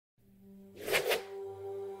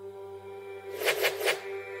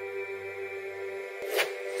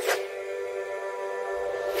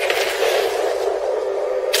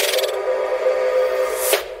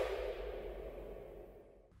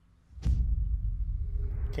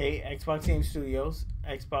Okay, Xbox Game Studios,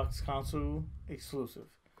 Xbox console exclusive.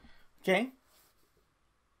 Okay,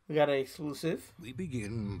 we got an exclusive. We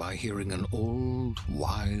begin by hearing an old,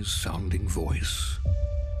 wise-sounding voice.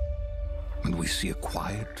 And we see a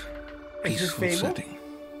quiet, peaceful setting.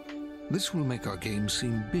 This will make our game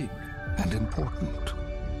seem big and important.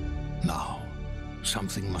 Now,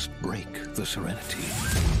 something must break the serenity.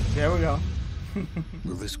 There we go.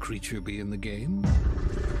 Will this creature be in the game?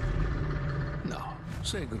 No.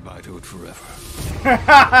 Say goodbye to it forever.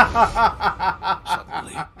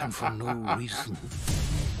 Suddenly, and for no reason,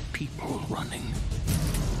 people running.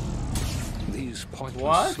 These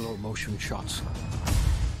pointless slow-motion shots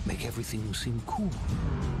make everything seem cool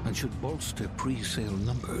and should bolster pre-sale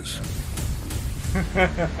numbers.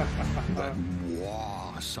 That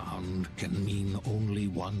wah sound can mean only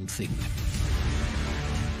one thing.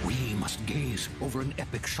 We must gaze over an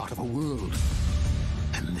epic shot of a world,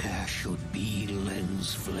 and there should be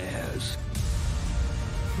lens flares.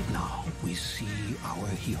 Now we see our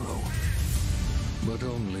hero, but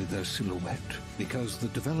only their silhouette, because the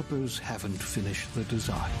developers haven't finished the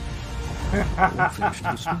design, or finished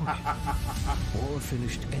the story, or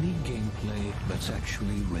finished any gameplay that's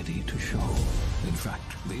actually ready to show. In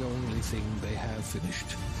fact, the only thing they have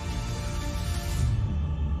finished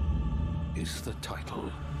is the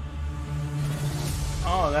title.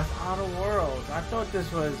 Oh, that's Outer Worlds. I thought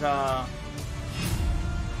this was, oh,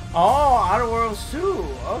 Outer Worlds 2.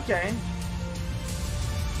 Okay.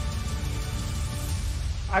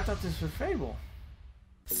 I thought this was Fable.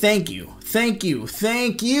 Thank you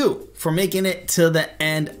for making it to the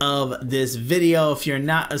end of this video. If you're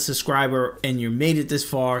not a subscriber and you made it this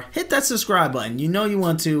far, hit that subscribe button. You know you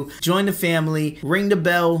want to join the family, ring the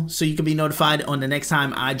bell so you can be notified on the next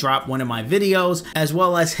time I drop one of my videos, as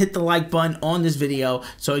well as hit the like button on this video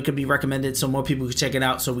so it could be recommended so more people can check it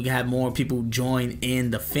out, so we can have more people join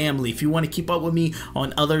in the family. If you want to keep up with me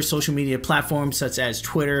on other social media platforms such as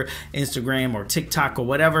Twitter, Instagram, or TikTok or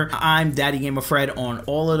whatever, I'm DaddyGamerFred on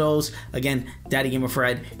all of those. Again,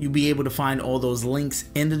 DaddyGamerFred. You'll be able to find all those links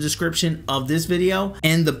in the description of this video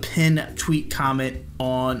and the pinned tweet comment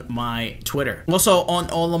on my Twitter. Also, on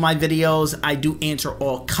all of my videos, I do answer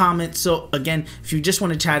all comments. So again, if you just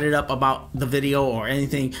want to chat it up about the video or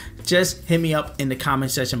anything, just hit me up in the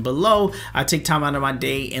comment section below. I take time out of my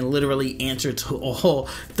day and literally answer to all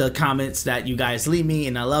the comments that you guys leave me,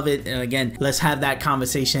 and I love it. And again, let's have that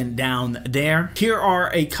conversation down there. Here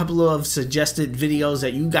are a couple of suggested videos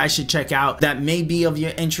that you guys should check out that may be of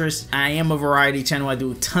your interest. I am a variety channel. I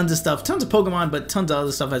do tons of stuff, tons of Pokemon, but tons of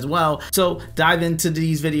other stuff as well. So dive into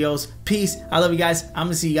these videos. Peace. I love you guys. I'm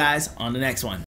gonna see you guys on the next one.